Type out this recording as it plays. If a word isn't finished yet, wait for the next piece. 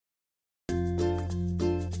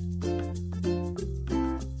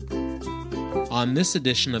On this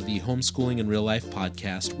edition of the Homeschooling in Real Life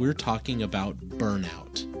podcast, we're talking about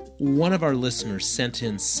burnout. One of our listeners sent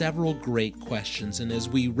in several great questions, and as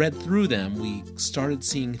we read through them, we started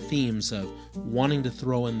seeing themes of wanting to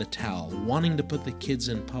throw in the towel, wanting to put the kids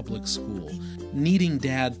in public school, needing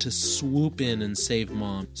dad to swoop in and save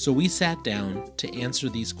mom. So we sat down to answer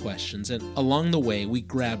these questions, and along the way, we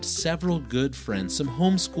grabbed several good friends, some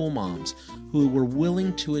homeschool moms, who were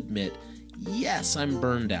willing to admit, yes, I'm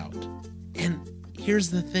burned out. And here's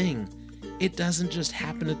the thing, it doesn't just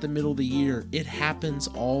happen at the middle of the year, it happens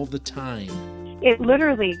all the time. It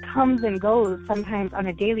literally comes and goes sometimes on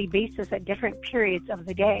a daily basis at different periods of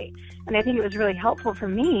the day. And I think it was really helpful for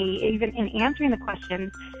me, even in answering the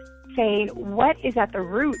questions, saying what is at the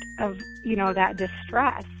root of, that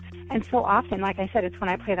distress. And so often, like I said, it's when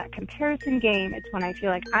I play that comparison game, it's when I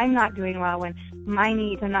feel like I'm not doing well, when my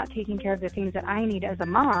needs, I'm not taking care of the things that I need as a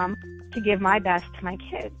mom to give my best to my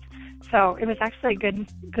kids. So it was actually a good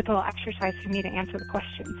little exercise for me to answer the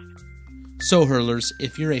questions. So hurlers,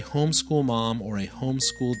 if you're a homeschool mom or a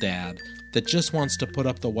homeschool dad that just wants to put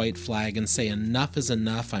up the white flag and say enough is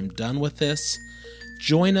enough, I'm done with this,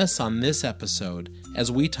 join us on this episode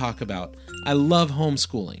as we talk about, I love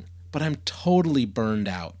homeschooling, but I'm totally burned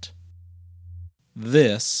out.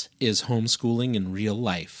 This is Homeschooling in Real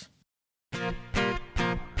Life.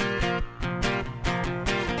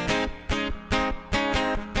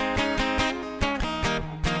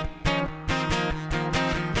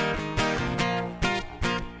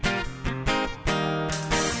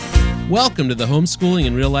 Welcome to the Homeschooling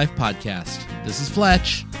in Real Life podcast. This is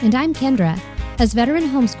Fletch. And I'm Kendra. As veteran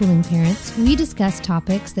homeschooling parents, we discuss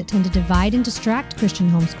topics that tend to divide and distract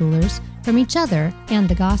Christian homeschoolers from each other and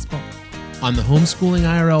the gospel. On the Homeschooling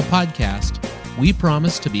IRL podcast, we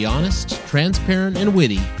promise to be honest, transparent, and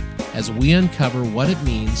witty as we uncover what it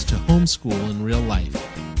means to homeschool in real life.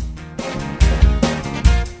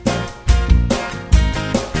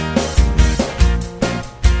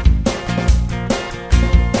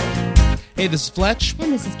 Hey, this is Fletch.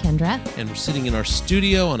 And this is Kendra. And we're sitting in our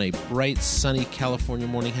studio on a bright, sunny California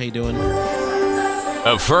morning. How you doing?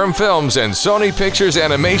 Affirm Films and Sony Pictures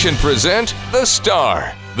Animation present The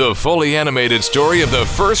Star, the fully animated story of the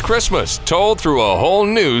first Christmas told through a whole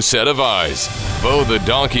new set of eyes. Bo the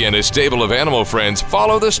donkey and his stable of animal friends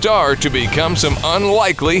follow the star to become some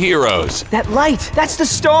unlikely heroes. That light, that's the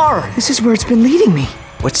star. This is where it's been leading me.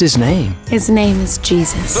 What's his name? His name is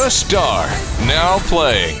Jesus. The Star, now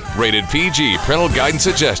playing. Rated PG, parental guidance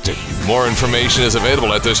suggested. More information is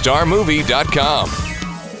available at thestarmovie.com.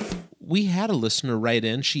 We had a listener write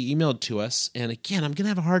in. She emailed to us, and again, I'm going to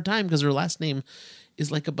have a hard time because her last name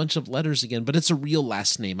is like a bunch of letters again, but it's a real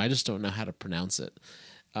last name. I just don't know how to pronounce it.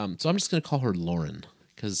 So I'm just going to call her Lauren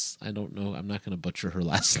because I don't know. I'm not going to butcher her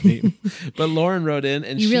last name. But Lauren wrote in,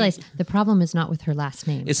 and you realize the problem is not with her last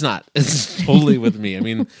name. It's not. It's totally with me. I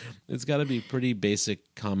mean, it's got to be a pretty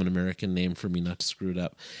basic, common American name for me not to screw it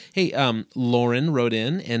up. Hey, Lauren wrote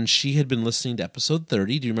in, and she had been listening to episode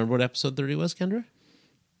 30. Do you remember what episode 30 was, Kendra?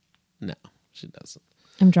 No, she doesn't.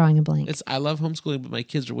 I'm drawing a blank. I love homeschooling, but my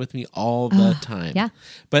kids are with me all the time. Yeah.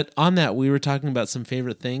 But on that, we were talking about some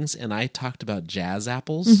favorite things, and I talked about jazz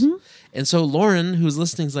apples. Mm-hmm. And so Lauren, who's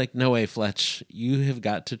listening, is like, no way, Fletch, you have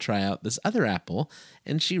got to try out this other apple.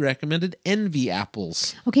 And she recommended Envy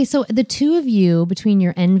apples. Okay, so the two of you, between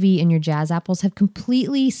your Envy and your jazz apples, have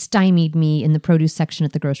completely stymied me in the produce section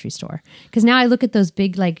at the grocery store. Because now I look at those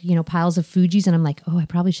big, piles of Fujis, and I'm like, oh, I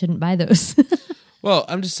probably shouldn't buy those. Well,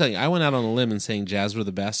 I'm just telling you, I went out on a limb and saying jazz were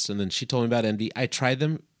the best, and then she told me about Envy. I tried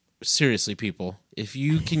them. Seriously, people, if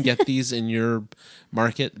you can get these in your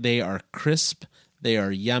market, they are crisp, they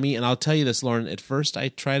are yummy, and I'll tell you this, Lauren, at first I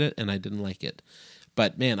tried it and I didn't like it,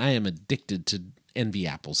 but man, I am addicted to Envy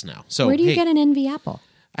apples now. So where do you get an Envy apple?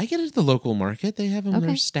 I get it at the local market. They have them in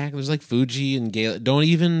their stack. There's like Fuji and Gala. Don't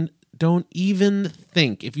even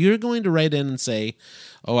think. If you're going to write in and say,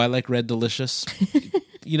 oh, I like Red Delicious,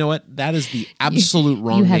 you know what? That is the absolute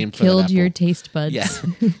wrong name for that apple. You have killed your taste buds. Yeah.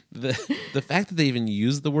 The fact that they even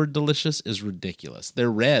use the word delicious is ridiculous.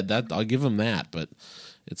 They're red. I'll give them that, but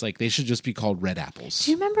it's like they should just be called red apples.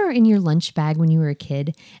 Do you remember in your lunch bag when you were a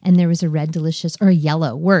kid and there was a Red Delicious or a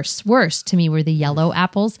yellow? Worse to me were the yellow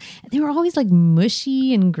apples. They were always like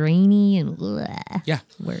mushy and grainy and bleh. Yeah.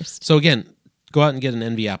 Worst. So again, go out and get an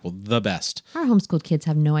Envy apple, the best. Our homeschooled kids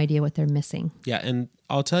have no idea what they're missing. Yeah, and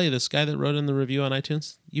I'll tell you, this guy that wrote in the review on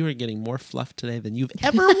iTunes, you are getting more fluff today than you've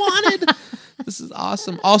ever wanted. This is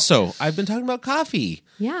awesome. Also, I've been talking about coffee.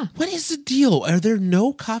 Yeah. What is the deal? Are there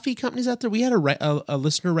no coffee companies out there? We had a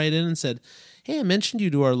listener write in and said, hey, I mentioned you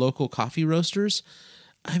to our local coffee roasters.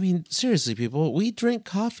 I mean, seriously, people, we drink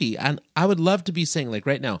coffee. And I would love to be saying, like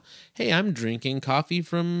right now, hey, I'm drinking coffee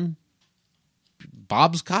from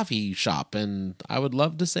Bob's Coffee Shop. And I would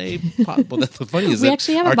love to say, well, that's the funny is We that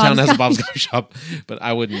actually have a our Bob's town has a Coffee Bob's Coffee Shop, but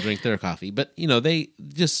I wouldn't drink their coffee. But, they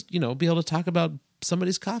just, be able to talk about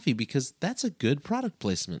somebody's coffee because that's a good product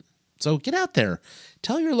placement. So get out there.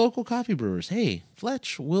 Tell your local coffee brewers, hey,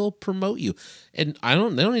 Fletch will promote you. And they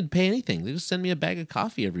don't need to pay anything. They just send me a bag of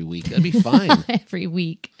coffee every week. That'd be fine. Every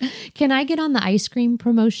week. Can I get on the ice cream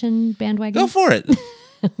promotion bandwagon? Go for it.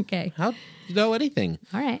 Okay. How anything.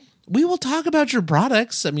 All right. We will talk about your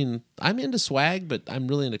products. I mean, I'm into swag, but I'm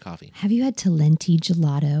really into coffee. Have you had Talenti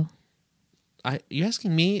gelato? You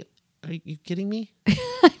asking me? Are you kidding me?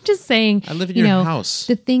 I'm just saying. I live in your house.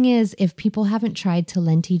 The thing is, if people haven't tried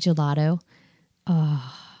Talenti gelato,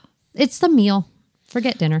 it's the meal.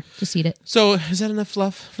 Forget dinner. Just eat it. So, is that enough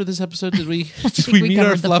fluff for this episode? Did we we meet our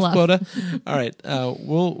covered the fluff fluff. quota? All right.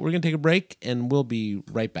 We're going to take a break, and we'll be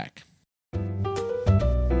right back.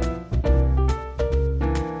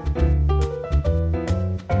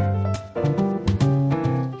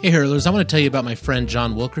 Hey, hurlers, I want to tell you about my friend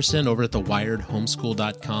John Wilkerson over at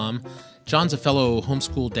thewiredhomeschool.com. John's a fellow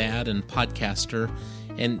homeschool dad and podcaster,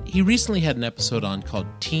 and he recently had an episode on called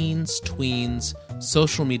Teens, Tweens,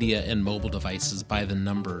 Social Media, and Mobile Devices by the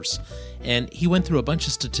Numbers. And he went through a bunch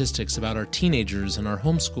of statistics about our teenagers and our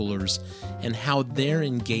homeschoolers and how they're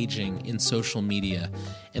engaging in social media.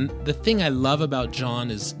 And the thing I love about John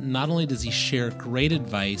is not only does he share great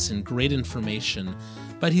advice and great information,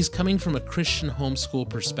 but he's coming from a Christian homeschool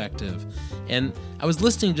perspective. And I was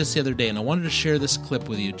listening just the other day, and I wanted to share this clip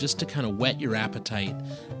with you just to kind of whet your appetite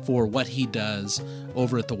for what he does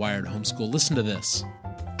over at the Wired Homeschool. Listen to this.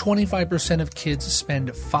 25% of kids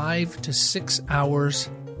spend 5 to 6 hours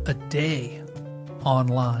a day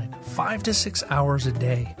online. 5 to 6 hours a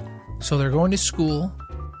day. So they're going to school.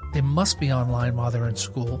 They must be online while they're in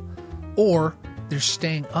school. Or they're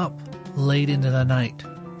staying up late into the night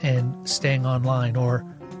and staying online, or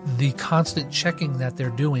the constant checking that they're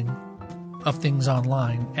doing of things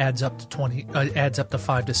online adds up to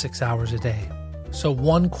 5 to 6 hours a day. So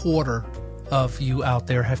 1/4 of you out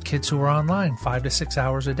there have kids who are online 5 to 6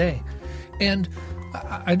 hours a day. And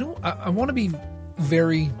I want to be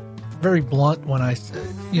very, very blunt when I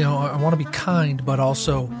want to be kind, but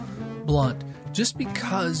also blunt. Just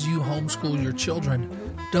because you homeschool your children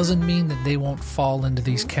doesn't mean that they won't fall into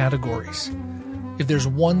these categories. If there's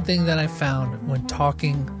one thing that I found when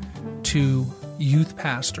talking to youth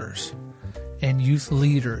pastors and youth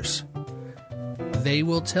leaders, they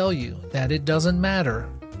will tell you that it doesn't matter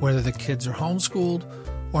whether the kids are homeschooled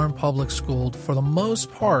or in public school. For the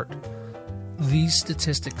most part, these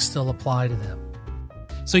statistics still apply to them.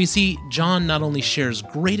 So you see, John not only shares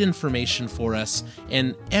great information for us,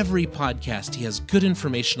 and every podcast he has good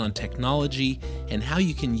information on technology and how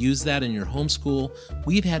you can use that in your homeschool.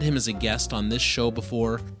 We've had him as a guest on this show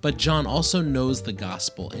before, but John also knows the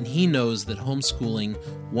gospel, and he knows that homeschooling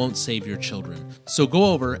won't save your children. So go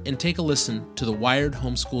over and take a listen to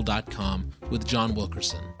thewiredhomeschool.com with John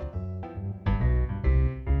Wilkerson.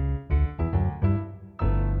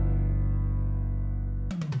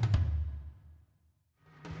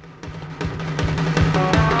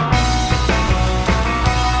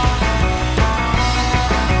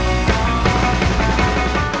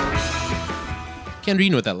 Kendra,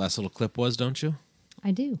 you know what that last little clip was, don't you?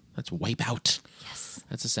 I do. That's Wipe Out. Yes.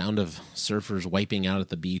 That's the sound of surfers wiping out at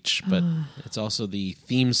the beach, but it's also the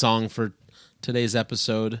theme song for today's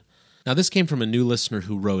episode. Now, this came from a new listener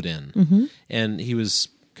who wrote in, and he was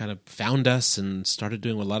kind of found us and started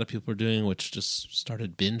doing what a lot of people are doing, which just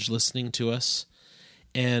started binge listening to us.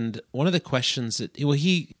 And one of the questions that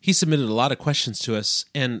he submitted a lot of questions to us,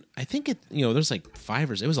 and I think there's like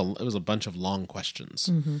 5 or it was a bunch of long questions.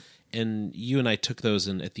 And you and I took those,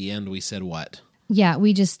 and at the end we said what? Yeah,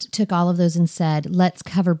 we just took all of those and said, let's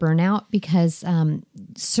cover burnout, because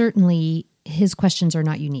certainly his questions are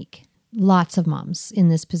not unique. Lots of moms in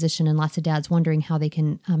this position and lots of dads wondering how they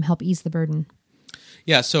can help ease the burden.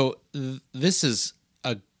 Yeah, so this is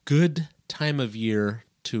a good time of year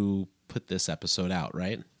to put this episode out,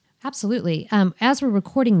 right? Absolutely. As we're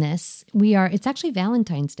recording this, it's actually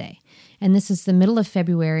Valentine's Day, and this is the middle of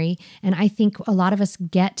February. And I think a lot of us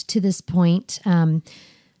get to this point.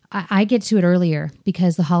 I get to it earlier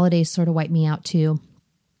because the holidays sort of wipe me out too.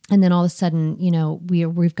 And then all of a sudden,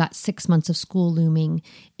 we've got 6 months of school looming,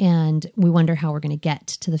 and we wonder how we're going to get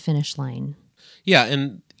to the finish line. Yeah,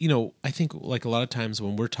 and I think like a lot of times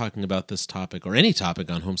when we're talking about this topic or any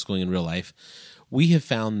topic on homeschooling in real life, we have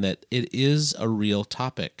found that it is a real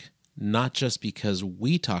topic, not just because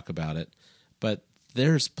we talk about it, but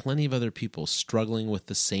there's plenty of other people struggling with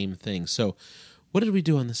the same thing. So what did we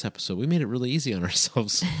do on this episode? We made it really easy on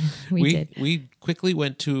ourselves. We did. We quickly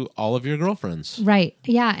went to all of your girlfriends. Right.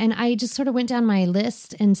 Yeah. And I just sort of went down my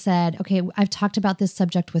list and said, okay, I've talked about this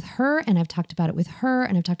subject with her, and I've talked about it with her,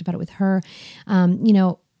 and I've talked about it with her.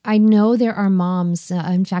 I know there are moms.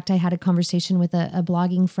 In fact, I had a conversation with a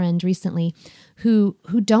blogging friend recently who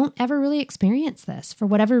don't ever really experience this for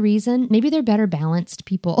whatever reason. Maybe they're better balanced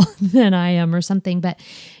people than I am or something, but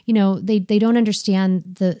they don't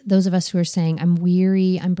understand those of us who are saying, I'm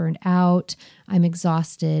weary, I'm burned out, I'm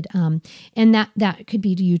exhausted. And that could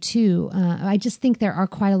be to you too. I just think there are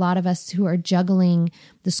quite a lot of us who are juggling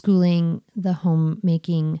the schooling, the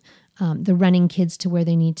homemaking, the running kids to where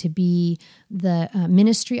they need to be, the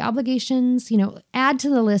ministry obligations, add to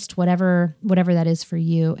the list whatever that is for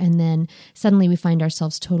you. And then suddenly we find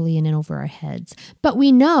ourselves totally in and over our heads. But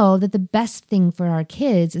we know that the best thing for our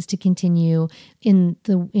kids is to continue in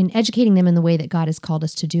educating them in the way that God has called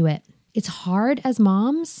us to do it. It's hard as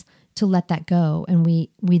moms to let that go. And we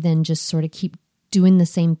then just sort of keep doing the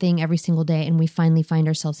same thing every single day. And we finally find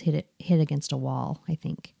ourselves hit against a wall, I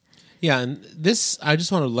think. Yeah, and this, I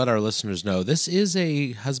just want to let our listeners know, this is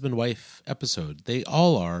a husband-wife episode. They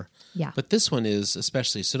all are. Yeah. But this one is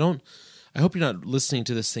especially. So I hope you're not listening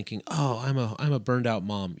to this thinking, oh, I'm a burned out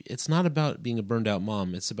mom. It's not about being a burned out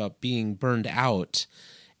mom. It's about being burned out.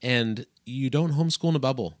 And you don't homeschool in a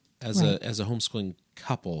bubble as right. a homeschooling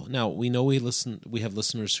couple. Now, we know we have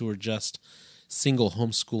listeners who are just single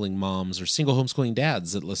homeschooling moms or single homeschooling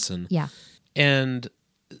dads that listen. Yeah. And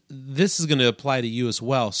this is going to apply to you as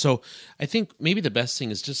well. So I think maybe the best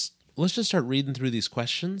thing is let's just start reading through these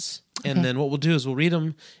questions. And then what we'll do is we'll read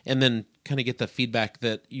them and then kind of get the feedback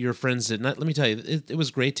that your friends did. Let me tell you, it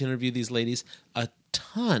was great to interview these ladies. A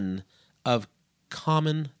ton of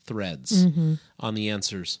common threads on the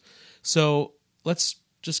answers. So let's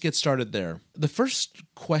just get started there. The first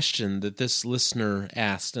question that this listener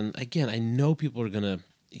asked, and again, I know people are going to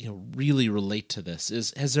really relate to this,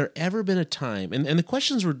 is, has there ever been a time, and the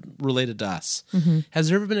questions were related to us, has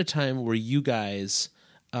there ever been a time where you guys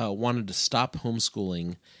wanted to stop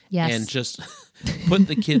homeschooling and just put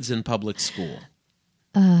the kids in public school?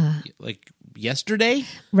 Like yesterday?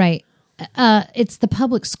 Right. It's the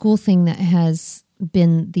public school thing that has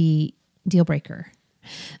been the deal breaker.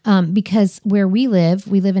 Because where we live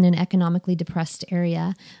in an economically depressed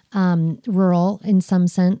area, rural in some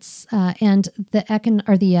sense, and the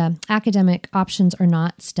academic options are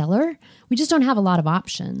not stellar. We just don't have a lot of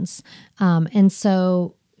options, and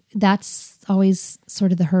so that's always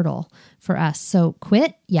sort of the hurdle for us. So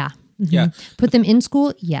quit, yeah. Yeah. Put them in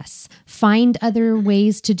school, yes. Find other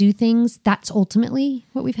ways to do things. That's ultimately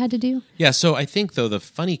what we've had to do. Yeah, so I think, though, the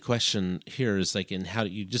funny question here is like, in how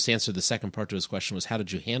you just answered the second part to his question was, how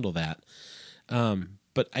did you handle that?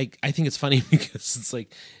 But I think it's funny because it's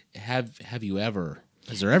like, has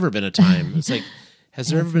there ever been a time? It's like, has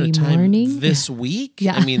there ever been a time morning? This week?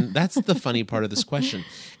 Yeah. I mean, that's the funny part of this question.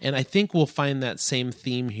 And I think we'll find that same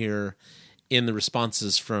theme here in the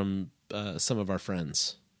responses from some of our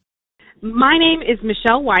friends. My name is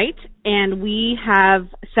Michelle White, and we have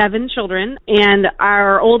 7 children, and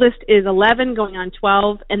our oldest is 11 going on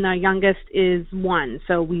 12, and the youngest is 1.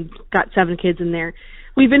 So we've got 7 kids in there.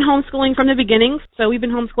 We've been homeschooling from the beginning, so we've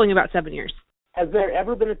been homeschooling about 7 years. Has there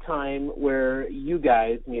ever been a time where you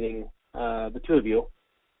guys, meaning the two of you,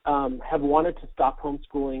 have wanted to stop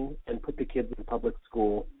homeschooling and put the kids in public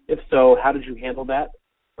school? If so, how did you handle that,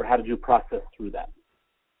 or how did you process through that?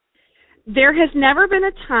 There has never been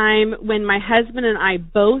a time when my husband and I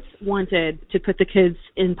both wanted to put the kids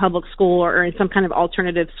in public school or in some kind of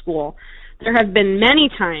alternative school. There have been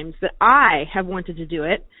many times that I have wanted to do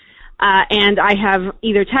it, and I have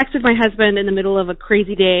either texted my husband in the middle of a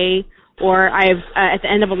crazy day, or I've, at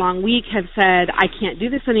the end of a long week, have said, I can't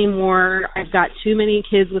do this anymore, I've got too many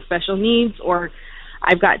kids with special needs, or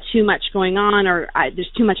I've got too much going on, or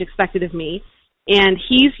there's too much expected of me. And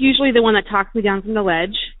he's usually the one that talks me down from the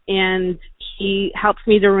ledge, and he helps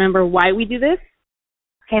me to remember why we do this.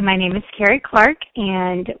 Okay, my name is Carrie Clark,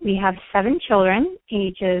 and we have 7 children,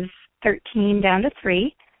 ages 13 down to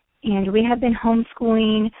 3, and we have been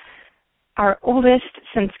homeschooling our oldest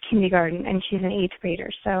since kindergarten, and she's an 8th grader,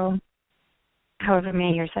 so however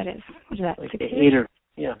many years that is. What is that, like 6 8 years?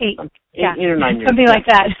 Eight Yeah. 8 or 9 years. Something like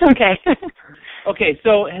that. Okay. Okay,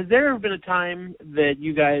 so has there ever been a time that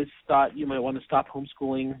you guys thought you might want to stop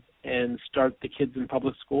homeschooling and start the kids in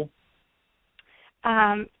public school?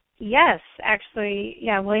 Yes, actually,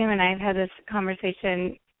 yeah, William and I have had this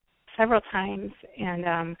conversation several times,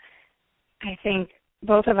 and I think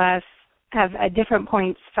both of us have at different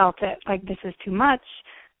points felt it like this is too much.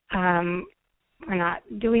 we're not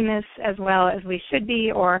doing this as well as we should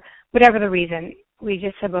be, or whatever the reason. We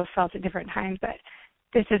just have both felt at different times that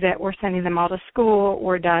this is it. We're sending them all to school.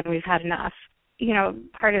 We're done. We've had enough. You know,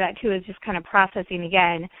 part of that, too, is just kind of processing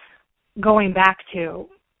again, going back to,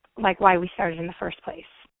 like, why we started in the first place.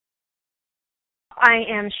 I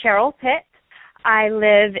am Cheryl Pitt. I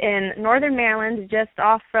live in northern Maryland, just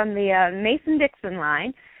off from the Mason-Dixon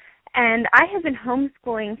line, and I have been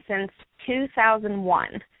homeschooling since 2001,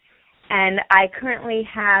 and I currently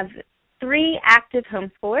have 3 active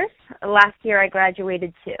homeschoolers. Last year I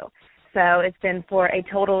graduated 2, so it's been for a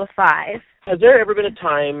total of 5. Has there ever been a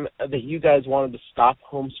time that you guys wanted to stop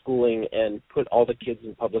homeschooling and put all the kids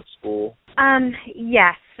in public school?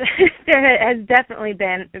 Yes. There has definitely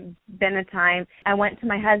been a time. I went to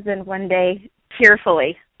my husband one day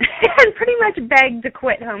tearfully and pretty much begged to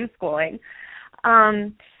quit homeschooling.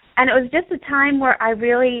 And it was just a time where I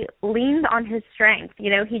really leaned on his strength. You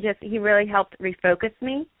know, he really helped refocus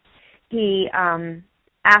me. He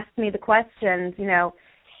asked me the questions, you know,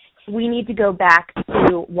 we need to go back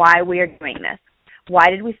to why we are doing this.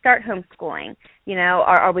 Why did we start homeschooling? You know,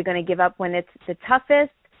 are we going to give up when it's the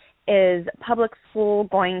toughest? Is public school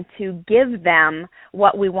going to give them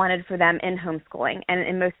what we wanted for them in homeschooling? And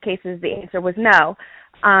in most cases, the answer was no.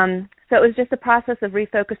 So it was just a process of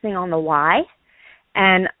refocusing on the why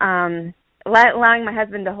and allowing my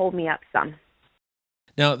husband to hold me up some.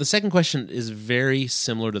 Now, the second question is very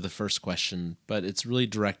similar to the first question, but it's really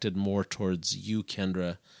directed more towards you,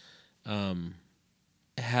 Kendra.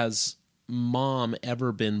 Has Mom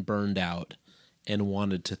ever been burned out and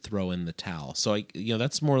wanted to throw in the towel? So,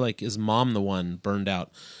 that's more like, is Mom the one burned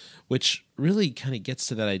out? Which really kind of gets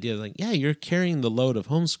to that idea of like, yeah, you're carrying the load of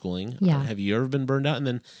homeschooling. Yeah. Have you ever been burned out? And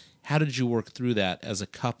then how did you work through that as a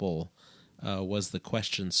couple was the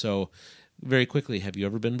question. So very quickly, have you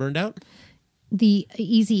ever been burned out? The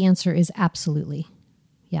easy answer is absolutely.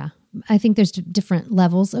 Yeah. I think there's different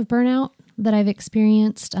levels of burnout that I've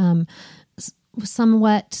experienced.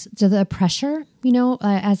 Somewhat to the pressure,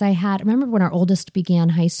 as I remember when our oldest began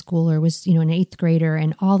high school or was, an 8th grader,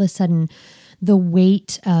 and all of a sudden the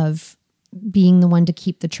weight of being the one to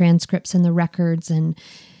keep the transcripts and the records, and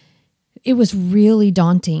it was really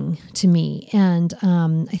daunting to me. And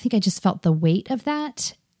I think I just felt the weight of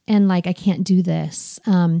that and like, I can't do this.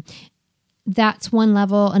 That's one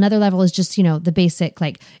level. Another level is just, the basic,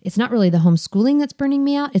 like, it's not really the homeschooling that's burning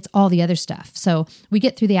me out. It's all the other stuff. So we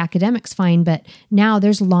get through the academics fine, but now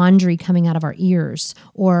there's laundry coming out of our ears,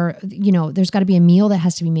 or, there's got to be a meal that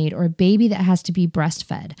has to be made, or a baby that has to be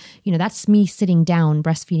breastfed. That's me sitting down,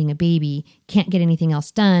 breastfeeding a baby, can't get anything else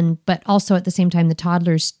done. But also at the same time, the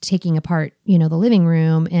toddler's taking apart, the living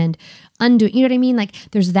room and undoing, you know what I mean? Like,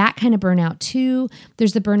 there's that kind of burnout too.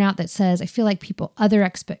 There's the burnout that says, I feel like other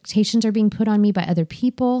expectations are being put on me by other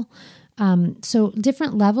people. So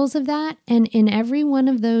different levels of that. And in every one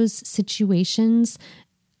of those situations,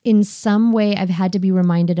 in some way, I've had to be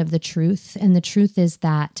reminded of the truth. And the truth is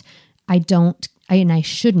that I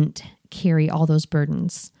shouldn't carry all those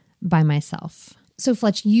burdens by myself. So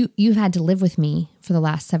Fletch, you've had to live with me for the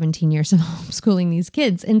last 17 years of homeschooling these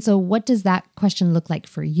kids. And so what does that question look like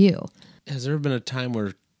for you? Has there ever been a time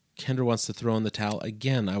where Kendra wants to throw in the towel?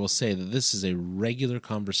 Again, I will say that this is a regular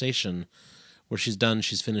conversation where she's done,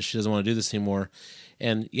 she's finished, she doesn't want to do this anymore.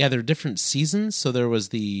 And yeah, there are different seasons. So there was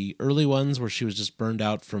the early ones where she was just burned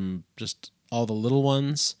out from just all the little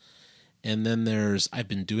ones. And then there's, I've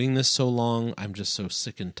been doing this so long, I'm just so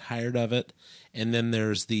sick and tired of it. And then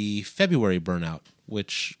there's the February burnout,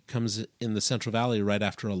 which comes in the Central Valley right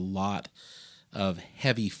after a lot of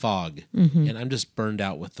heavy fog. Mm-hmm. And I'm just burned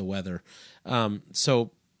out with the weather.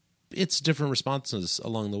 So it's different responses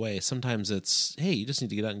along the way. Sometimes it's, hey, you just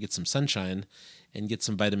need to get out and get some sunshine and get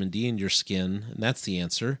some vitamin D in your skin, and that's the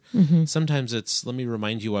answer. Mm-hmm. Sometimes it's, let me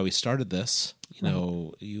remind you why we started this.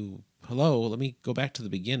 Let me go back to the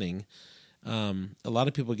beginning. A lot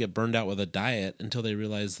of people get burned out with a diet until they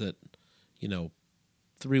realize that,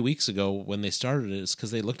 3 weeks ago when they started it, it's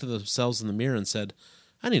because they looked at themselves in the mirror and said,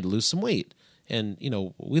 I need to lose some weight. And,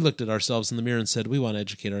 we looked at ourselves in the mirror and said, we want to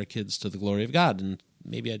educate our kids to the glory of God. And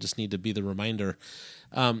maybe I just need to be the reminder.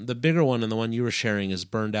 The bigger one and the one you were sharing is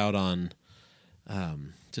burned out on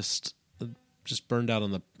just burned out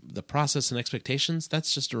on the process and expectations.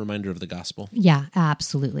 That's just a reminder of the gospel. Yeah,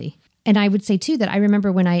 absolutely. And I would say too that I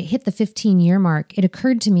remember when I hit the 15-year mark, it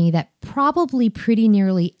occurred to me that probably pretty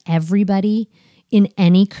nearly everybody in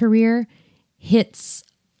any career hits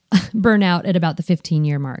burnout at about the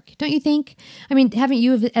 15-year mark. Don't you think? I mean, haven't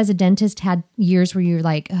you as a dentist had years where you're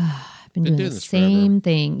like, I've been doing the same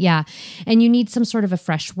thing. Yeah. And you need some sort of a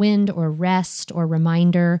fresh wind or rest or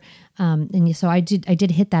reminder. So I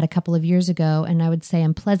did hit that a couple of years ago, and I would say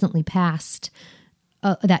I'm pleasantly past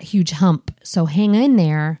that huge hump. So hang in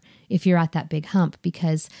there if you're at that big hump,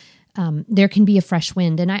 because there can be a fresh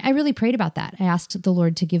wind. And I really prayed about that. I asked the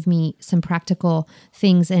Lord to give me some practical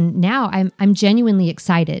things. And now I'm genuinely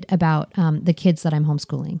excited about the kids that I'm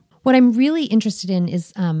homeschooling. What I'm really interested in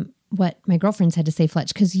is what my girlfriends had to say,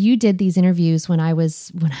 Fletch, because you did these interviews when I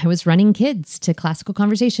was running kids to classical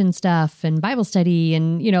conversation stuff and Bible study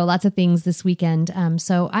and, lots of things this weekend.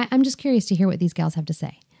 So I'm just curious to hear what these gals have to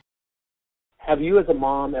say. Have you as a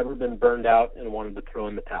mom ever been burned out and wanted to throw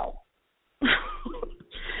in the towel?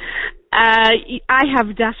 I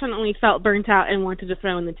have definitely felt burnt out and wanted to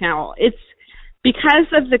throw in the towel. It's because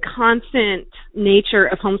of the constant nature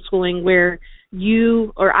of homeschooling where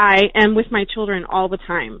you or I am with my children all the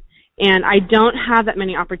time, and I don't have that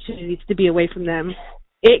many opportunities to be away from them.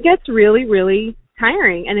 It gets really, really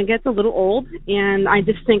tiring, and it gets a little old, and I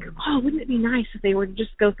just think, wouldn't it be nice if they were to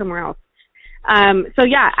just go somewhere else? So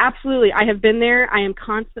yeah, absolutely. I have been there. I am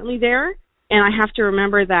constantly there, and I have to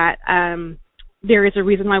remember that there is a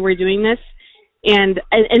reason why we're doing this. And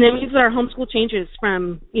it means that our homeschool changes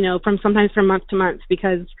from sometimes from month to month,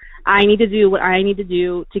 because I need to do what I need to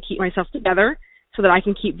do to keep myself together so that I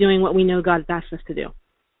can keep doing what we know God has asked us to do.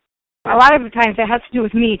 A lot of the times it has to do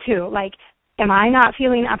with me too. Like, am I not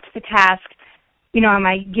feeling up to the task? Am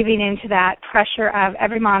I giving into that pressure of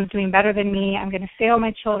every mom's doing better than me? I'm going to fail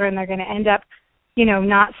my children. They're going to end up,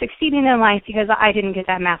 not succeeding in life because I didn't get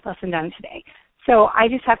that math lesson done today. So I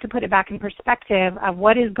just have to put it back in perspective of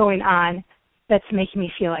what is going on that's making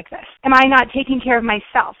me feel like this. Am I not taking care of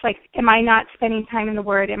myself? Like, am I not spending time in the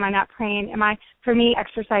Word? Am I not praying? For me,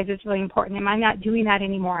 exercise is really important. Am I not doing that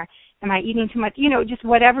anymore? Am I eating too much? Just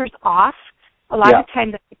whatever's off. A lot of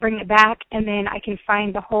times I bring it back, and then I can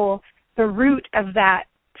find the root of that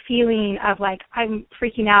feeling of like, I'm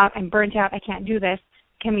freaking out, I'm burnt out, I can't do this,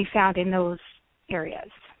 can be found in those areas.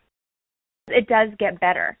 It does get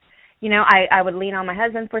better. I would lean on my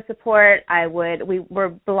husband for support. We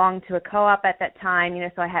belonged to a co-op at that time,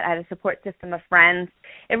 so I had a support system of friends.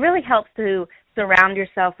 It really helps to surround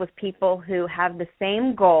yourself with people who have the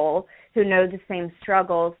same goal, who know the same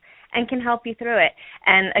struggles, and can help you through it.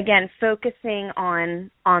 And again, focusing on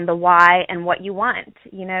the why and what you want.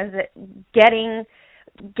 That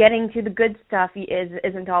getting to the good stuff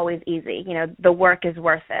isn't always easy. The work is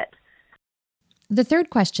worth it. The third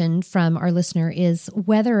question from our listener is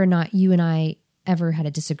whether or not you and I ever had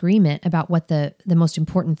a disagreement about what the most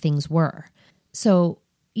important things were. So,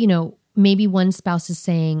 maybe one spouse is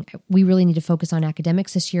saying, we really need to focus on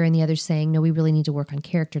academics this year, and the other's saying, no, we really need to work on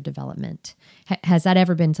character development. Has that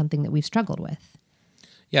ever been something that we've struggled with?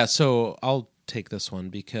 Yeah, so I'll take this one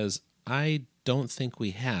because I don't think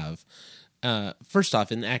we have. First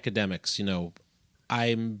off, in academics,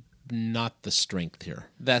 I'm not the strength here.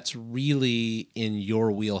 That's really in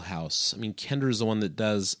your wheelhouse. I mean, Kendra is the one that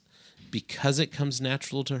does, because it comes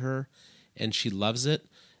natural to her and she loves it,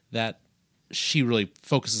 that she really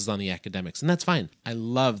focuses on the academics, and that's fine. I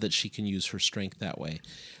love that she can use her strength that way.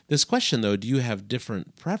 This question, though, do you have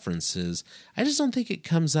different preferences? I just don't think it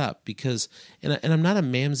comes up because, and I'm not a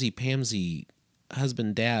mamsy-pamsy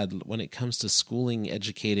husband, dad when it comes to schooling,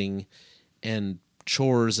 educating, and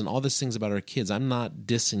chores and all these things about our kids. I'm not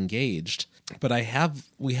disengaged, but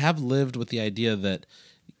we have lived with the idea that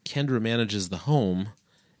Kendra manages the home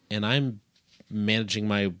and I'm managing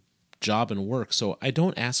my job and work. So I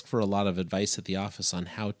don't ask for a lot of advice at the office on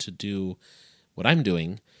how to do what I'm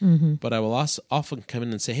doing, but I will also often come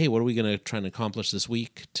in and say, hey, what are we going to try and accomplish this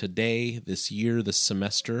week, today, this year, this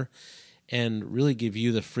semester? And really give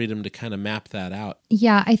you the freedom to kind of map that out.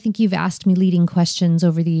 Yeah, I think you've asked me leading questions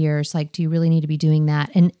over the years, like, do you really need to be doing that?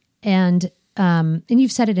 And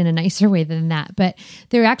you've said it in a nicer way than that. But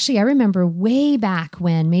I remember way back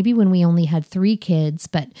when we only had 3 kids,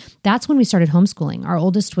 but that's when we started homeschooling. Our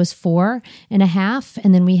oldest was 4.5,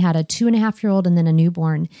 and then we had a 2.5-year-old and then a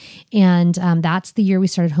newborn. And that's the year we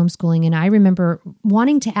started homeschooling. And I remember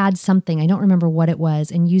wanting to add something. I don't remember what it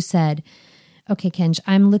was. And you said, okay, Kenj,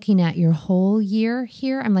 I'm looking at your whole year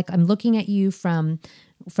here. I'm looking at you from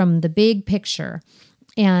the big picture.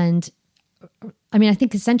 And I mean, I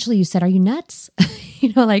think essentially you said, are you nuts?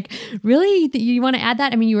 Really? You want to add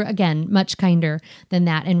that? I mean, you were, again, much kinder than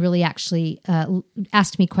that and really actually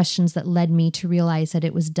asked me questions that led me to realize that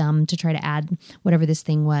it was dumb to try to add whatever this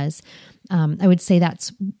thing was. I would say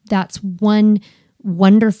that's one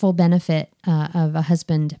wonderful benefit of a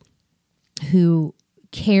husband who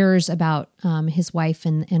cares about his wife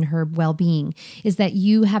and her well-being, is that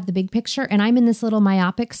you have the big picture and I'm in this little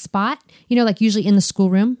myopic spot, like usually in the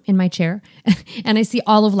schoolroom in my chair, and I see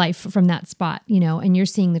all of life from that spot, and you're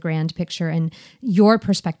seeing the grand picture, and your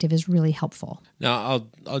perspective is really helpful. Now,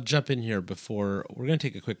 I'll jump in here before we're going to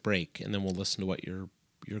take a quick break, and then we'll listen to what your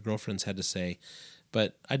girlfriends had to say.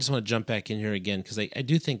 But I just want to jump back in here again because I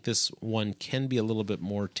do think this one can be a little bit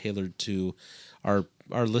more tailored to our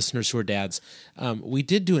listeners who are dads. We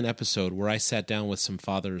did do an episode where I sat down with some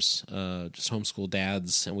fathers, just homeschool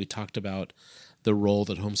dads, and we talked about the role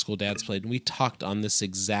that homeschool dads played. And we talked on this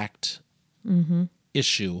exact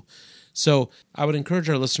issue. So I would encourage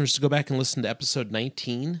our listeners to go back and listen to episode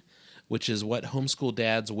 19, which is What Homeschool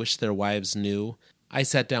Dads Wish Their Wives Knew. I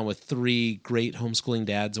sat down with 3 great homeschooling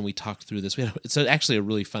dads, and we talked through this. It's actually a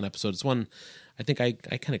really fun episode. It's one, I think I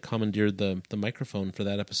kind of commandeered the microphone for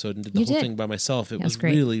that episode and did the whole thing by myself. It was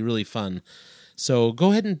really, really fun. So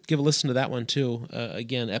go ahead and give a listen to that one too.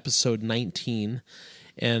 Again, episode 19.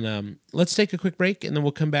 And let's take a quick break, and then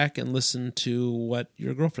we'll come back and listen to what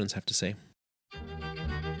your girlfriends have to say.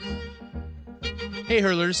 Hey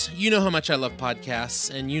Hurlers, you know how much I love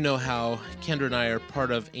podcasts, and you know how Kendra and I are part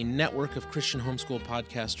of a network of Christian homeschool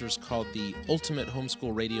podcasters called the Ultimate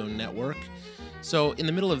Homeschool Radio Network. So in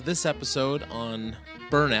the middle of this episode on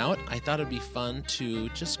burnout, I thought it'd be fun to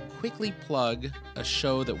just quickly plug a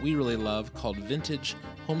show that we really love called Vintage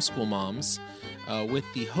Homeschool Moms, with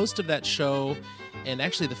the host of that show and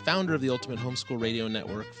actually the founder of the Ultimate Homeschool Radio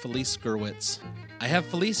Network, Felice Gerwitz. I have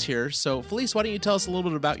Felice here. So Felice, why don't you tell us a little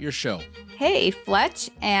bit about your show? Hey, Fletch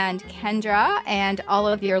and Kendra and all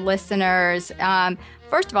of your listeners.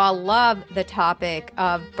 First of all, love the topic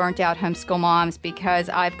of burnt out homeschool moms because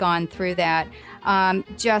I've gone through that.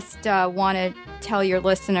 Just want to tell your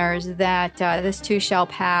listeners that this too shall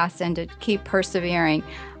pass and to keep persevering.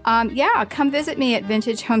 Come visit me at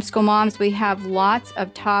Vintage Homeschool Moms. We have lots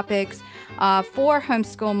of topics for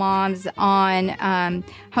homeschool moms on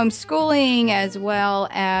homeschooling as well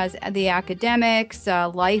as the academics,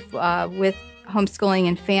 life with homeschooling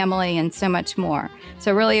and family, and so much more.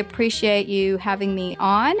 So really appreciate you having me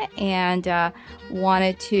on, and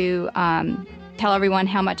wanted to tell everyone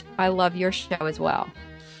how much I love your show as well.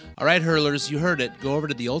 All right, Hurlers, you heard it. Go over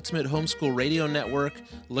to the Ultimate Homeschool Radio Network,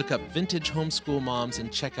 look up Vintage Homeschool Moms,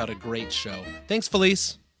 and check out a great show. Thanks,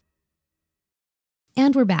 Felice.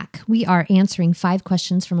 And we're back. We are answering 5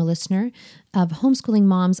 questions from a listener of homeschooling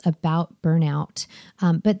moms about burnout.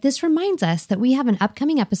 But this reminds us that we have an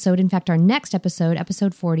upcoming episode. In fact, our next episode,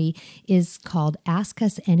 episode 40, is called Ask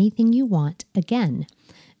Us Anything You Want Again.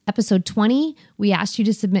 Episode 20, we asked you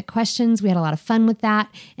to submit questions. We had a lot of fun with that.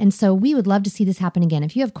 And so we would love to see this happen again.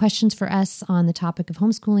 If you have questions for us on the topic of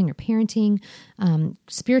homeschooling or parenting,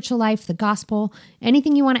 spiritual life, the gospel,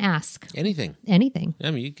 anything you want to ask. Anything. I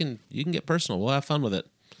mean, you can get personal. We'll have fun with it.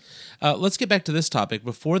 Let's get back to this topic.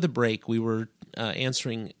 Before the break, we were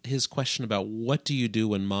answering his question about what do you do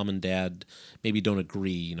when mom and dad maybe don't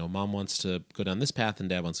agree. You know, mom wants to go down this path and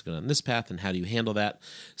dad wants to go down this path, and how do you handle that?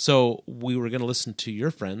 So we were going to listen to your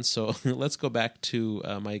friends. So let's go back to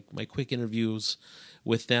my quick interviews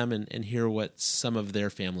with them and hear what some of their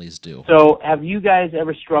families do. So have you guys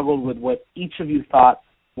ever struggled with what each of you thought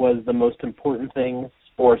was the most important thing,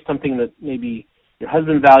 or something that maybe your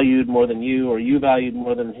husband valued more than you, or you valued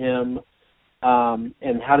more than him?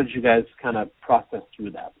 And how did you guys kind of process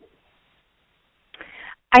through that?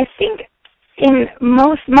 I think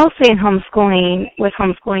mostly in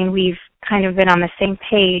homeschooling, we've kind of been on the same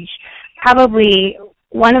page. Probably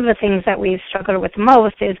one of the things that we've struggled with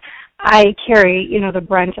most is I carry, the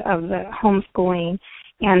brunt of the homeschooling.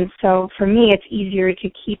 And so for me, it's easier to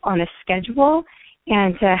keep on a schedule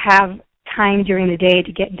and to have time during the day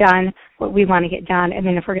to get done what we want to get done. And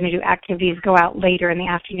then if we're going to do activities, go out later in the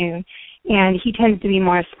afternoon. And he tends to be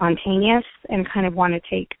more spontaneous and kind of want to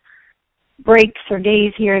take breaks or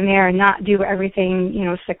days here and there and not do everything,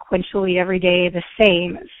 sequentially every day the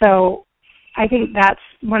same. So I think that's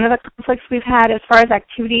one of the conflicts we've had. As far as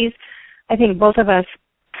activities, I think both of us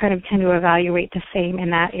kind of tend to evaluate the same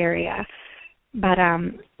in that area. But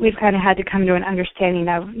we've kind of had to come to an understanding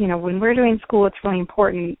of, when we're doing school, it's really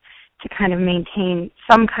important to kind of maintain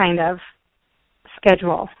some kind of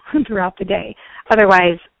schedule throughout the day.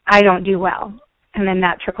 Otherwise, I don't do well, and then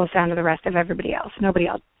that trickles down to the rest of everybody else. Nobody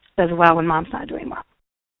else does well when mom's not doing well.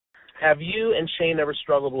 Have you and Shane ever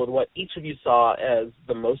struggled with what each of you saw as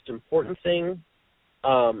the most important thing,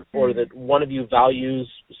 or that one of you values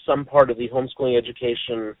some part of the homeschooling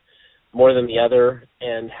education more than the other,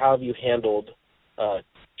 and how have you handled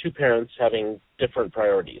two parents having different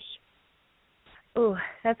priorities? Oh,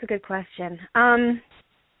 that's a good question.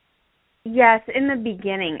 Yes, in the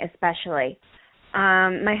beginning especially.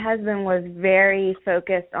 My husband was very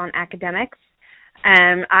focused on academics,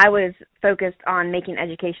 and I was focused on making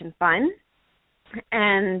education fun.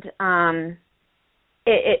 And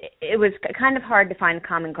it was kind of hard to find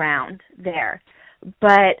common ground there.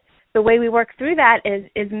 But the way we work through that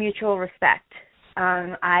is mutual respect.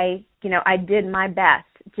 I did my best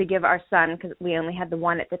to give our son, because we only had the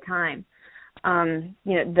one at the time,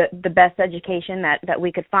 the best education that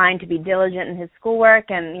we could find, to be diligent in his schoolwork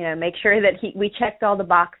and, make sure that we checked all the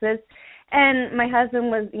boxes. And my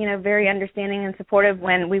husband was, very understanding and supportive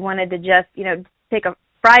when we wanted to just, take a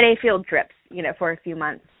Friday field trips, for a few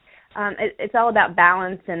months. It's all about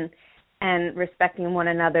balance and respecting one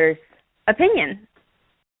another's opinion.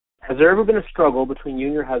 Has there ever been a struggle between you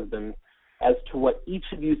and your husband as to what each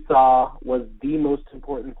of you saw was the most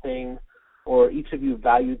important thing, or each of you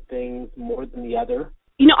valued things more than the other?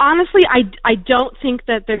 Honestly, I don't think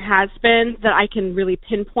that there has been that I can really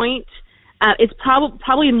pinpoint. It's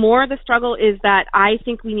probably more the struggle is that I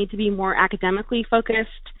think we need to be more academically focused,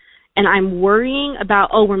 and I'm worrying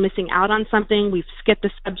about, we're missing out on something. We've skipped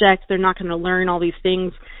the subject. They're not going to learn all these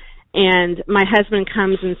things. And my husband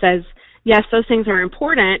comes and says, yes, those things are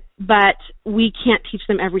important, but we can't teach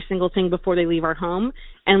them every single thing before they leave our home,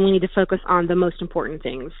 and we need to focus on the most important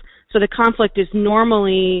things. So the conflict is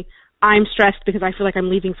normally I'm stressed because I feel like I'm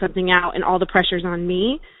leaving something out and all the pressure's on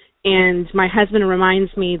me. And my husband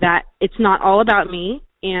reminds me that it's not all about me,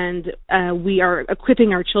 and we are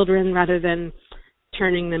equipping our children rather than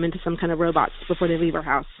turning them into some kind of robots before they leave our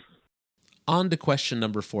house. On to question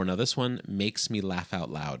number 4. Now, this one makes me laugh out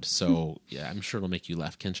loud. So, yeah, I'm sure it'll make you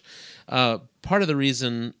laugh, Kinch. Part of the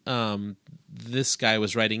reason this guy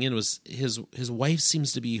was writing in was his wife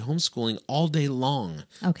seems to be homeschooling all day long,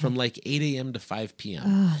 from like 8 a.m. to 5 p.m.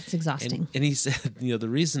 Oh, it's exhausting. And he said, the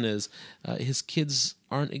reason is his kids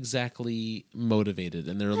aren't exactly motivated,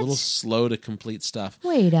 and they're a little slow to complete stuff.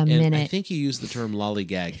 Wait a minute. I think he used the term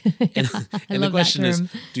lollygag. And, I and love the question that term.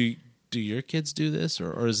 is, do your kids do this,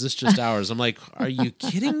 or is this just ours? I'm like, are you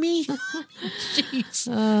kidding me?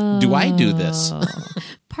 Jeez. Do I do this?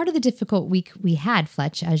 Part of the difficult week we had,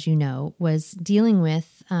 Fletch, as you know, was dealing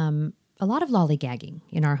with a lot of lollygagging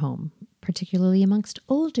in our home, particularly amongst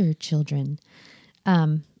older children.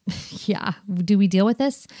 Yeah. Do we deal with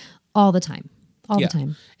this? All the time. All the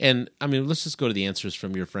time. And, let's just go to the answers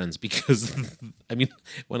from your friends, because,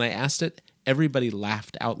 when I asked it, everybody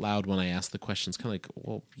laughed out loud when I asked the questions. Kind of like,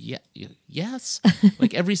 well, yeah, yes.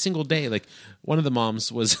 Like every single day. Like one of the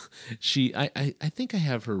moms was, I think I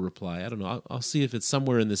have her reply. I don't know. I'll see if it's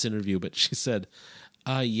somewhere in this interview. But she said,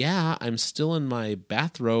 yeah, I'm still in my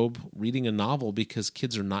bathrobe reading a novel because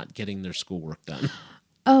kids are not getting their schoolwork done.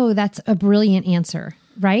 Oh, that's a brilliant answer,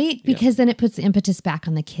 right? Because then it puts the impetus back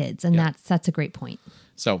on the kids. And that's a great point.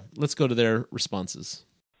 So let's go to their responses.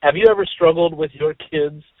 Have you ever struggled with your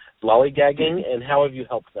kids lollygagging, and how have you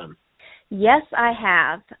helped them? Yes, I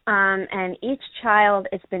have. And each child,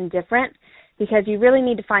 it's been different because you really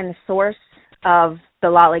need to find the source of the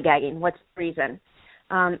lollygagging. What's the reason?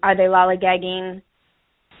 Are they lollygagging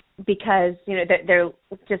because, they're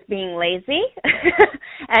just being lazy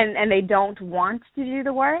and they don't want to do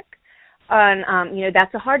the work? And,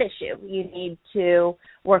 that's a hard issue. You need to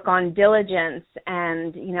work on diligence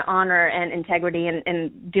and, honor and integrity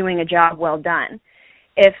and doing a job well done.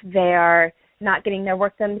 If they are not getting their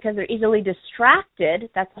work done because they're easily distracted,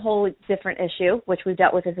 that's a whole different issue, which we've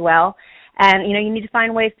dealt with as well. And, you need to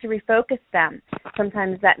find ways to refocus them.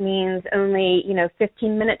 Sometimes that means only,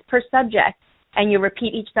 15 minutes per subject, and you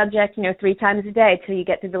repeat each subject, 3 times a day till you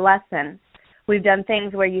get through the lesson. We've done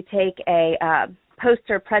things where you take a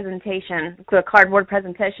poster presentation, a cardboard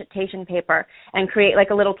presentation paper, and create like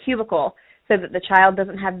a little cubicle so that the child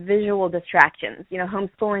doesn't have visual distractions.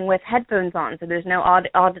 Homeschooling with headphones on, so there's no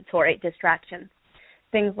auditory distractions,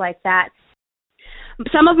 things like that.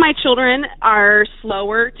 Some of my children are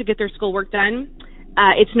slower to get their schoolwork done.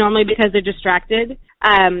 It's normally because they're distracted.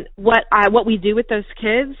 What we do with those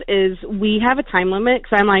kids is we have a time limit,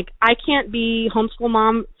 because I'm like, I can't be homeschool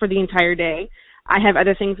mom for the entire day. I have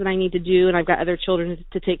other things that I need to do, and I've got other children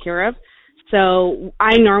to take care of. So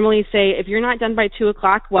I normally say, if you're not done by 2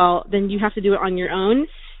 o'clock, well, then you have to do it on your own,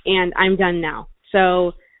 and I'm done now.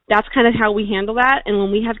 So that's kind of how we handle that. And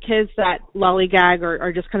when we have kids that lollygag or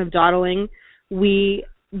are just kind of dawdling,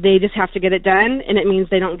 they just have to get it done, and it means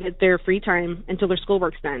they don't get their free time until their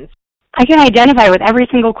schoolwork's done. I can identify with every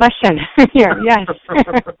single question here, yes.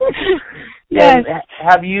 Yes. And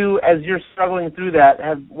have you, as you're struggling through that,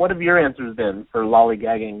 what have your answers been for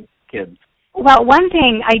lollygagging kids? Well, one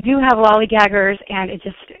thing, I do have lollygaggers, and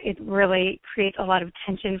it really creates a lot of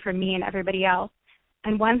tension for me and everybody else.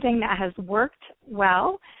 And one thing that has worked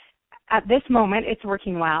well, at this moment it's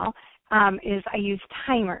working well, is I use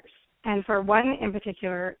timers. And for one in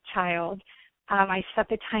particular child, I set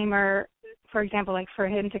the timer, for example, like for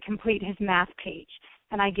him to complete his math page.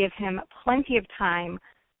 And I give him plenty of time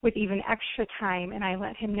with even extra time, and I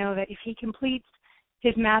let him know that if he completes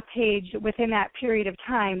his math page within that period of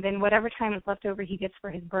time, then whatever time is left over he gets for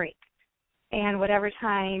his break. And whatever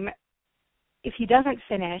time, if he doesn't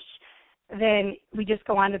finish, then we just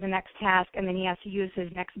go on to the next task, and then he has to use his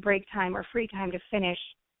next break time or free time to finish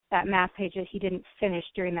that math page that he didn't finish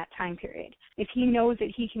during that time period. If he knows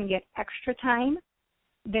that he can get extra time,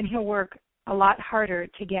 then he'll work a lot harder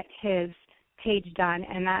to get his page done,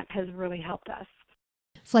 and that has really helped us.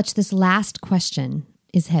 Fletch, this last question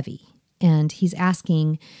is heavy, and he's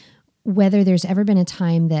asking whether there's ever been a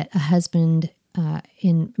time that a husband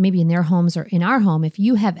in their homes or in our home, if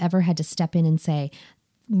you have ever had to step in and say,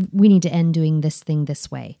 we need to end doing this thing this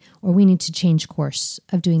way, or we need to change course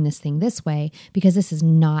of doing this thing this way because this is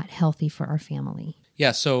not healthy for our family.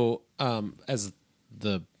 Yeah, so as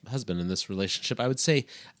the husband in this relationship, I would say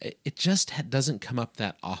it just doesn't come up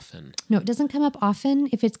that often. No, it doesn't come up often.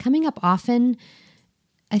 If it's coming up often,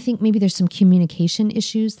 I think maybe there's some communication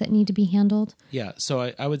issues that need to be handled. Yeah,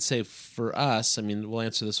 so I would say for us, I mean, we'll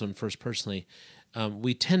answer this one first personally,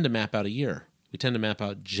 we tend to map out a year. We tend to map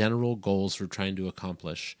out general goals we're trying to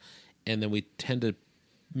accomplish, and then we tend to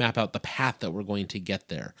map out the path that we're going to get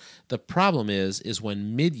there. The problem is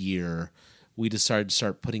when mid-year we decided to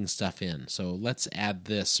start putting stuff in. So let's add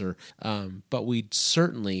this, but we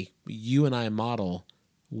certainly, you and I model,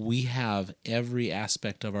 we have every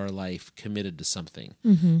aspect of our life committed to something.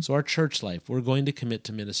 Mm-hmm. So our church life, we're going to commit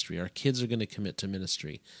to ministry. Our kids are going to commit to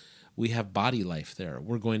ministry. We have body life there.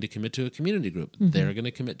 We're going to commit to a community group. Mm-hmm. They're going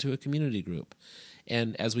to commit to a community group.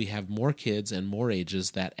 And as we have more kids and more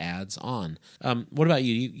ages, that adds on. What about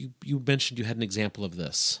you? You mentioned you had an example of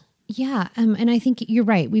this. Yeah, and I think you're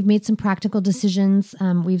right. We've made some practical decisions.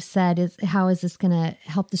 We've said, how is this going to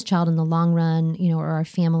help this child in the long run, or our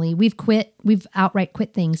family? We've outright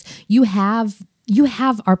quit things. You have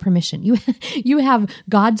our permission. You have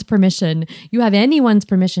God's permission. You have anyone's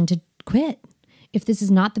permission to quit. If this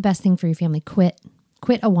is not the best thing for your family, quit.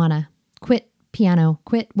 Quit Awana. Quit piano.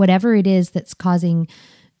 Quit whatever it is that's causing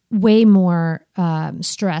way more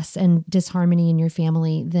stress and disharmony in your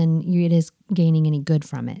family than it is gaining any good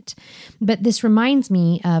from it. But this reminds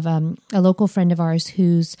me of a local friend of ours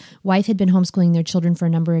whose wife had been homeschooling their children for a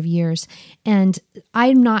number of years. And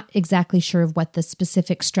I'm not exactly sure of what the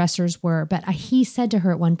specific stressors were, but he said to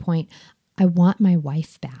her at one point, I want my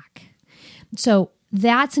wife back. So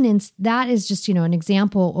that is just, an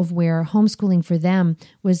example of where homeschooling for them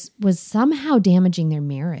was somehow damaging their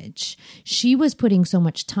marriage. She was putting so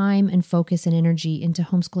much time and focus and energy into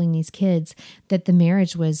homeschooling these kids that the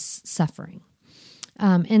marriage was suffering.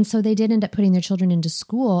 And so they did end up putting their children into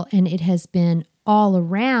school, and it has been all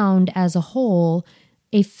around as a whole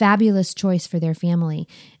a fabulous choice for their family.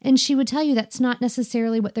 And she would tell you that's not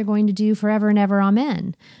necessarily what they're going to do forever and ever,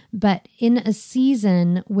 amen. But in a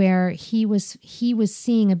season where he was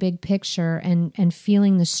seeing a big picture and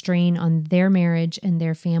feeling the strain on their marriage and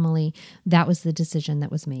their family, that was the decision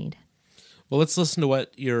that was made. Well, let's listen to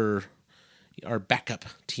what our backup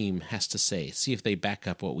team has to say. See if they back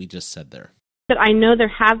up what we just said there. But I know there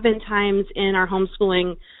have been times in our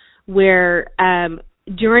homeschooling where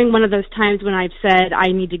during one of those times when I've said,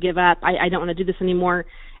 I need to give up, I don't want to do this anymore,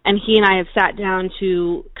 and he and I have sat down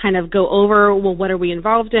to kind of go over, well, what are we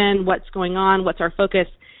involved in, what's going on, what's our focus,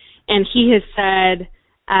 and he has said,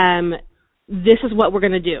 this is what we're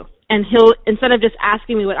going to do. And he'll, instead of just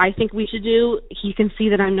asking me what I think we should do, he can see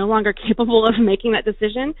that I'm no longer capable of making that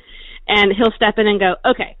decision, and he'll step in and go,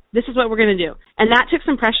 okay, this is what we're going to do. And that took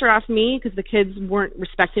some pressure off me because the kids weren't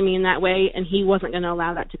respecting me in that way, and he wasn't going to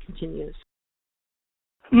allow that to continue.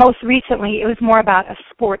 Most recently, it was more about a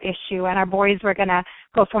sport issue, and our boys were going to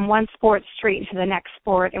go from one sport straight into the next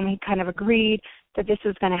sport, and we kind of agreed that this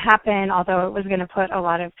was going to happen, although it was going to put a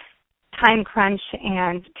lot of time crunch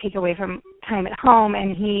and take away from time at home,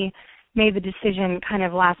 and he made the decision kind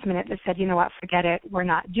of last minute that said, you know what, forget it, we're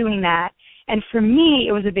not doing that. And for me,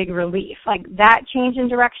 it was a big relief. Like, that change in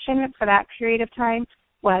direction for that period of time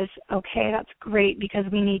was, okay, that's great, because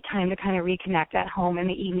we need time to kind of reconnect at home in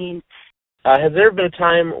the evenings. Has there been a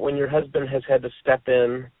time when your husband has had to step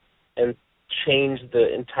in and change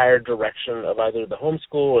the entire direction of either the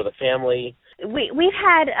homeschool or the family? We've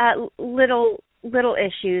had little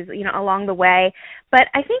issues, along the way, but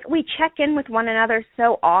I think we check in with one another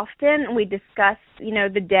so often, and we discuss,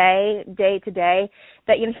 the day to day,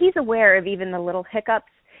 that he's aware of even the little hiccups,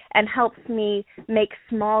 and helps me make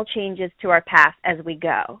small changes to our path as we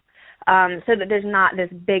go, so that there's not this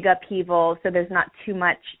big upheaval, so there's not too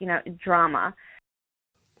much, drama.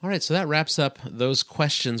 All right, so that wraps up those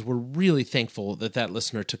questions. We're really thankful that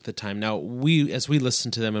listener took the time. Now, as we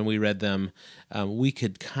listened to them and we read them, we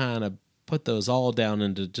could kind of put those all down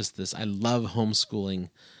into just this I love homeschooling,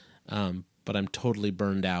 but I'm totally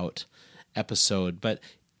burned out episode. But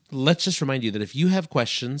let's just remind you that if you have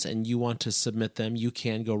questions and you want to submit them, you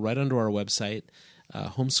can go right onto our website,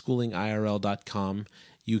 homeschoolingirl.com.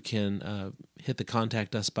 You can hit the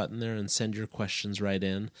Contact Us button there and send your questions right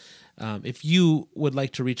in. If you would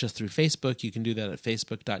like to reach us through Facebook, you can do that at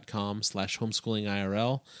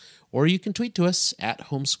facebook.com/homeschoolingirl, or you can tweet to us at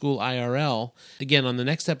homeschoolirl. Again, on the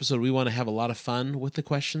next episode, we want to have a lot of fun with the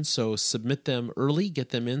questions, so submit them early, get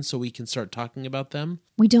them in so we can start talking about them.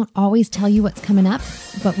 We don't always tell you what's coming up,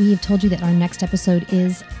 but we have told you that our next episode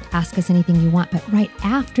is Ask Us Anything You Want. But right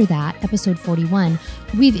after that, episode 41,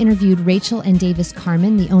 we've interviewed Rachel and Davis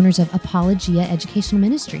Carmen, the owners of Apologia Educational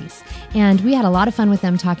Ministries. And we had a lot of fun with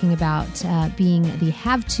them talking about being the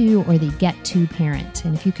have-to or the get-to parent.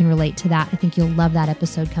 And if you can relate to that, I think you'll love that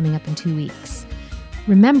episode coming up in 2 weeks.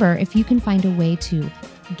 Remember, if you can find a way to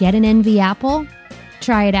get an Envy apple,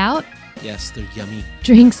 try it out. Yes, they're yummy.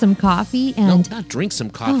 Drink some coffee and... No, not drink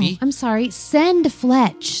some coffee. Oh, I'm sorry. Send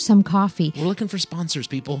Fletch some coffee. We're looking for sponsors,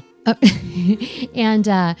 people. And,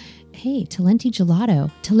 hey, Talenti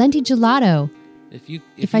Gelato. Talenti Gelato.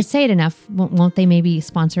 If I say it enough, won't they maybe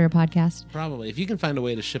sponsor a podcast? Probably. If you can find a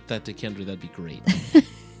way to ship that to Kendra, that'd be great.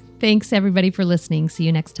 Thanks, everybody, for listening. See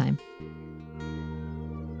you next time.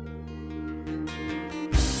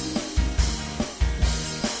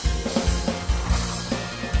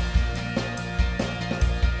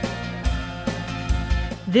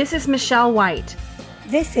 This is Michelle White.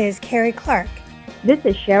 This is Carrie Clark. This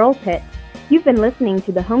is Cheryl Pitt. You've been listening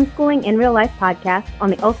to the Homeschooling in Real Life podcast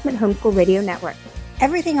on the Ultimate Homeschool Radio Network.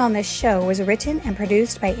 Everything on this show was written and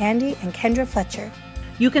produced by Andy and Kendra Fletcher.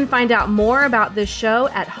 You can find out more about this show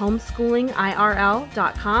at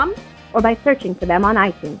homeschoolingirl.com or by searching for them on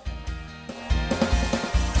iTunes.